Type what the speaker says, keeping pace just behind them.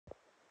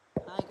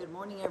Hi, good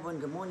morning, everyone.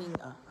 Good morning.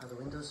 Are the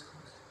windows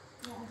closed?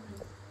 Yeah.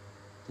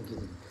 Thank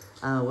you.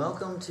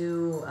 Welcome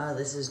to,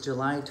 this is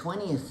July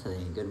 20th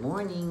today. Good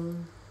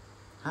morning.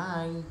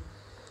 Hi.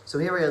 So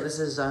here we are. This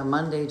is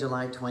Monday,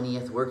 July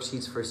 20th,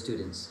 worksheets for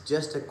students.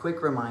 Just a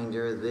quick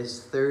reminder,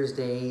 this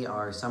Thursday,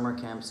 our summer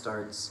camp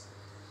starts.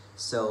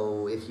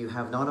 So if you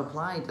have not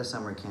applied to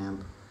summer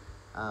camp,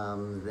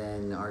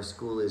 then our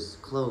school is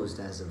closed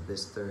as of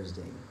this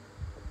Thursday.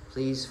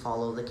 Please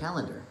follow the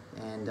calendar.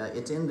 And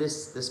it's in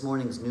this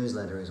morning's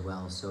newsletter as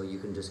well, so you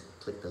can just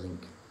click the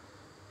link.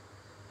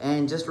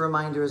 And just a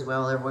reminder as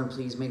well, everyone,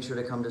 please make sure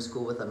to come to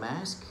school with a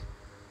mask.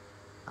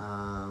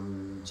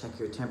 Check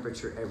your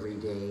temperature every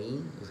day.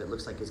 If it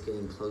looks like it's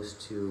getting close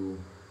to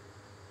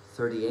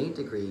 38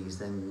 degrees,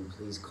 then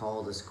please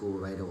call the school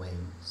right away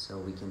so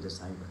we can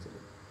decide what to do.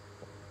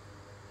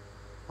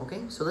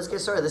 Okay, so let's get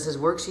started. This is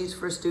worksheets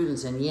for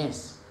students, and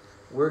yes,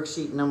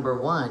 worksheet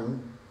number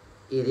 1,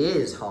 it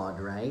is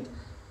hot, right?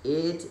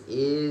 It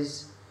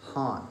is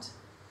hot.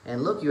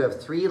 And look, you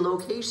have 3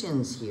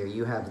 locations here.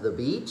 You have the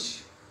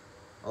beach.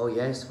 Oh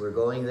yes, we're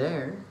going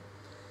there.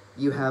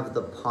 You have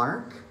the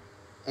park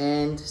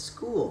and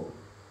school.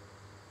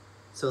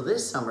 So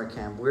this summer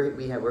camp, we're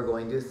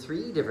going to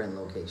 3 different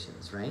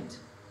locations, right?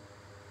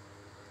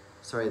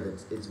 Sorry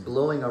that it's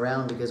blowing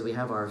around because we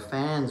have our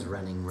fans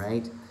running,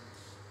 right?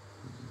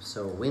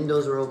 So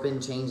windows are open,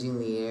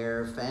 changing the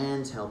air.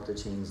 Fans help to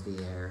change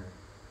the air.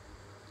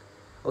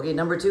 Okay,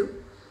 number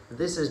 2.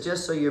 This is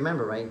just so you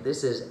remember, right?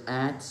 This is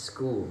at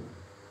school.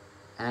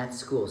 At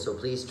school. So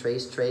please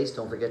trace.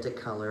 Don't forget to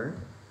color.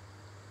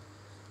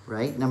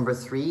 Right? Number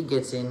 3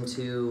 gets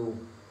into...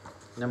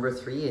 Number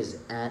 3 is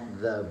at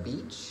the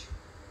beach.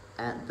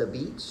 At the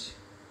beach.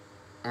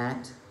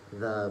 At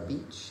the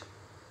beach.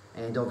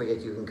 And don't forget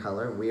you can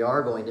color. We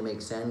are going to make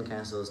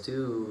sandcastles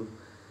too.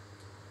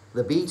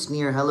 The beach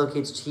near Hello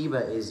Kids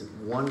Chiba is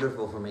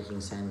wonderful for making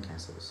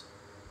sandcastles.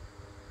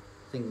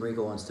 I think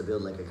Mariko wants to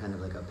build like a kind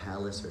of like a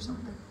palace or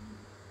something.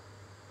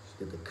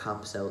 She get the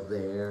cups out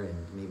there and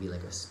maybe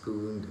like a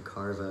spoon to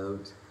carve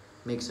out.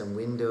 Make some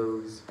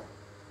windows.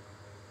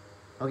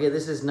 Okay,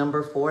 this is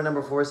number 4.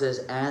 Number 4 says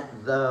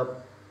at the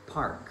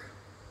park.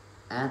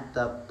 At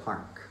the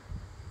park.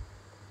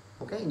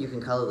 Okay, and you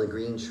can color the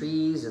green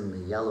trees and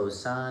the yellow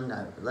sun.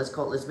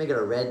 Let's make it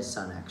a red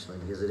sun actually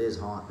because it is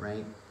hot,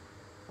 right?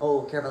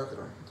 Oh, careful at the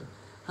door.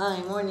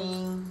 Hi,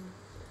 morning.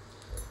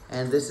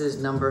 And this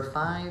is number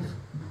 5.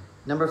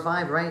 Number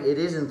 5, right? It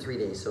is in 3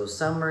 days. So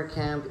summer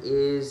camp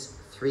is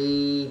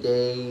 3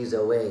 days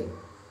away.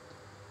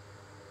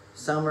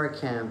 Summer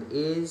camp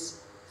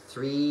is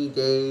 3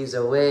 days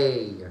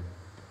away.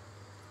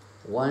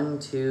 1,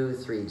 2,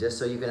 3. Just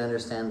so you can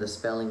understand the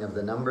spelling of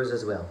the numbers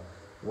as well.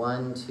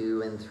 1,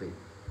 2, and 3.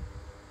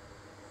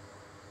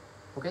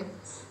 Okay?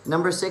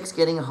 Number 6,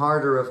 getting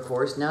harder, of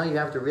course. Now you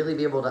have to really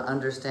be able to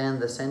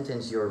understand the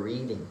sentence you're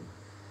reading.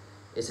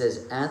 It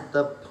says, at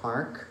the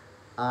park,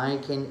 I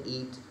can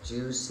eat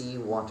juicy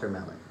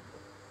watermelon.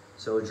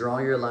 So draw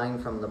your line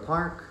from the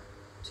park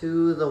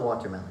to the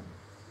watermelon.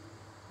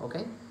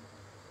 Okay?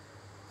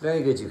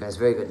 Very good, you guys.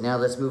 Very good. Now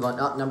let's move on.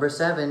 Oh, number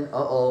 7.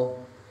 Uh-oh.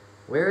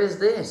 Where is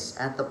this?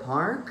 At the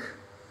park?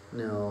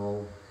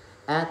 No.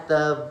 At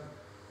the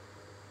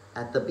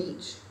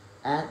beach.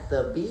 At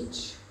the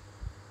beach,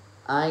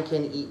 I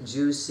can eat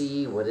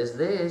juicy, what is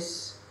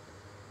this?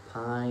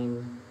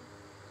 Pine.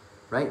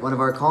 Right? One of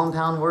our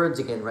compound words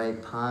again,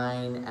 right?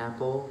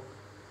 Pineapple.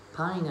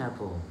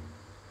 Pineapple.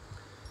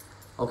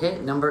 Okay,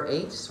 number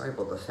 8. Sorry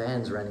about the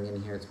fans running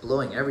in here. It's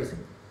blowing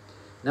everything.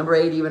 Number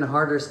 8, even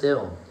harder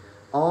still.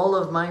 All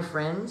of my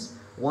friends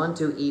want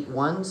to eat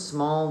one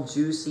small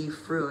juicy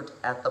fruit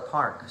at the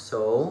park.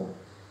 So,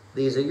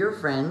 these are your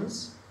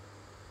friends.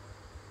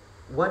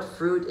 What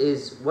fruit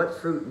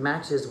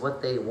matches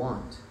what they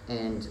want?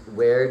 And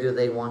where do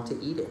they want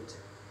to eat it?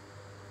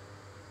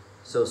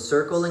 So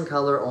circle and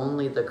color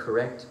only the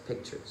correct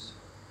pictures.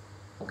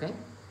 Okay?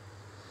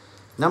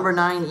 Number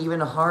 9, even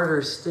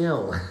harder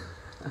still.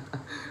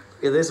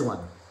 Look at this one.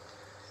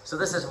 So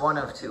this is one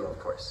of 2, of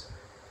course.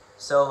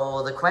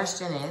 So the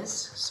question is,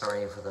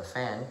 sorry for the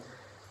fan,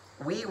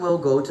 we will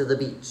go to the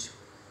beach.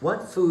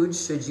 What food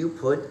should you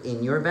put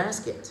in your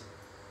basket?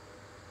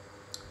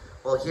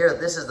 Well, here,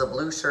 this is the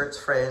blue shirt's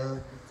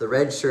friend, the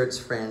red shirt's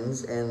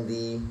friends, and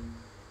the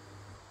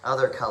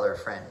other color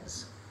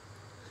friends.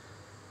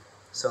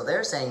 So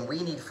they're saying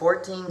we need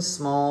 14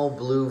 small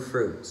blue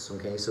fruits.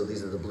 Okay, so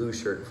these are the blue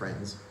shirt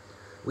friends.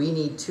 We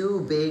need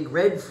 2 big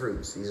red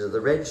fruits. These are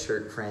the red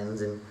shirt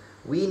friends. And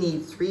we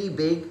need 3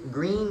 big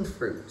green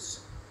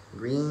fruits.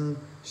 Green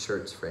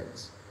shirts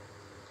friends.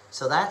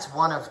 So that's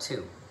 1 of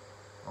 2.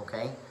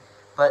 Okay?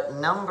 But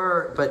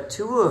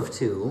 2 of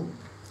 2,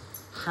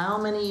 how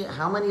many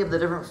of the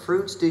different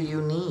fruits do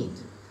you need?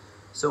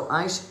 So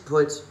I should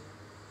put,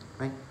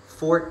 right,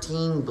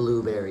 14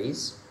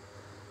 blueberries.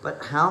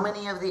 But how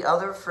many of the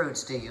other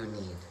fruits do you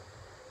need?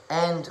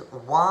 And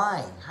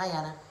why? Hi,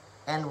 Anna.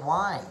 And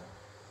why?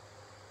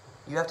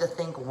 You have to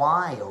think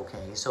why,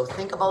 okay? So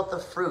think about the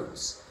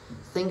fruits.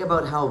 Think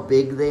about how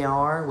big they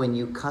are when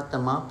you cut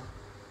them up.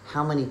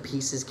 How many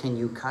pieces can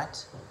you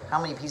cut?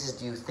 How many pieces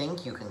do you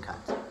think you can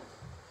cut?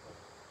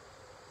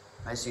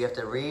 Right, so you have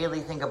to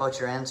really think about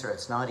your answer.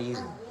 It's not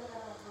easy.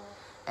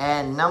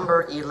 And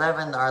number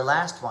 11, our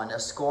last one, a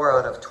score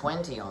out of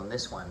 20 on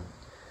this one.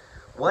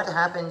 What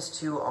happens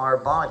to our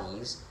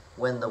bodies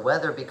when the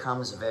weather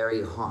becomes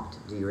very hot?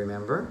 Do you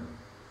remember?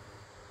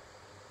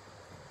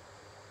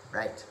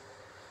 Right.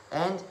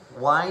 And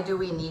why do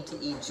we need to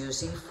eat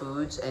juicy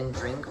foods and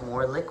drink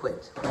more liquid?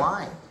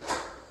 Why?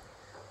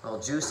 Well,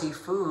 juicy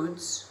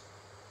foods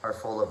are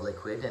full of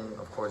liquid, and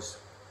of course,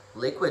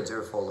 liquids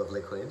are full of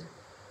liquid.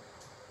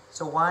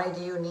 So why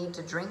do you need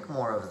to drink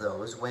more of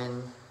those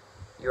when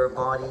your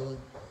body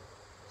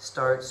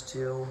starts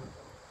to...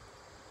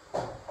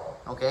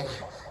 Okay,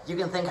 you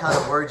can think how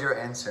to word your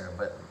answer,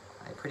 but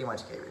I pretty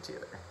much gave it to you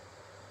there.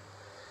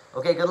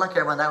 Okay, good luck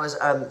everyone. That was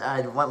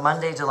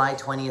Monday, July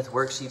 20th,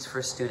 worksheets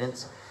for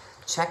students.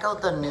 Check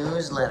out the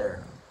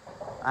newsletter.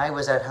 I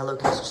was at Hello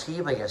Kids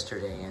Chiba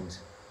yesterday and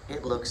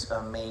it looks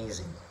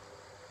amazing.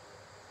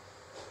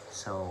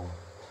 So,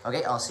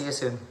 okay, I'll see you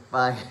soon.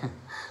 Bye.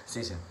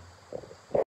 See you soon.